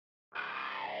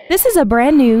This is a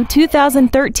brand new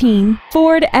 2013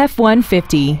 Ford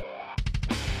F-150.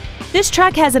 This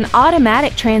truck has an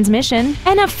automatic transmission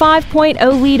and a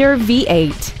 5.0-liter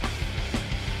V8.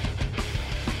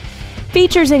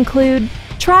 Features include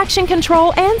traction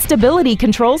control and stability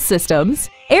control systems,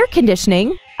 air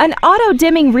conditioning, an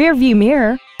auto-dimming rear-view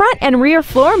mirror, front and rear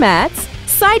floor mats,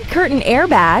 side curtain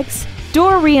airbags,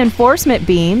 door reinforcement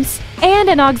beams, and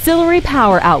an auxiliary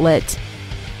power outlet.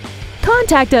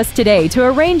 Contact us today to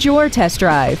arrange your test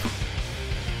drive.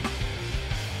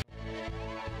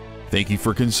 Thank you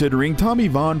for considering Tommie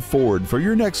Vaughn Ford for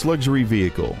your next luxury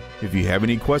vehicle. If you have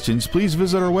any questions, please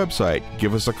visit our website,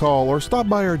 give us a call, or stop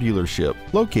by our dealership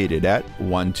located at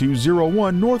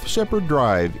 1201 North Shepherd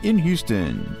Drive in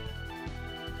Houston.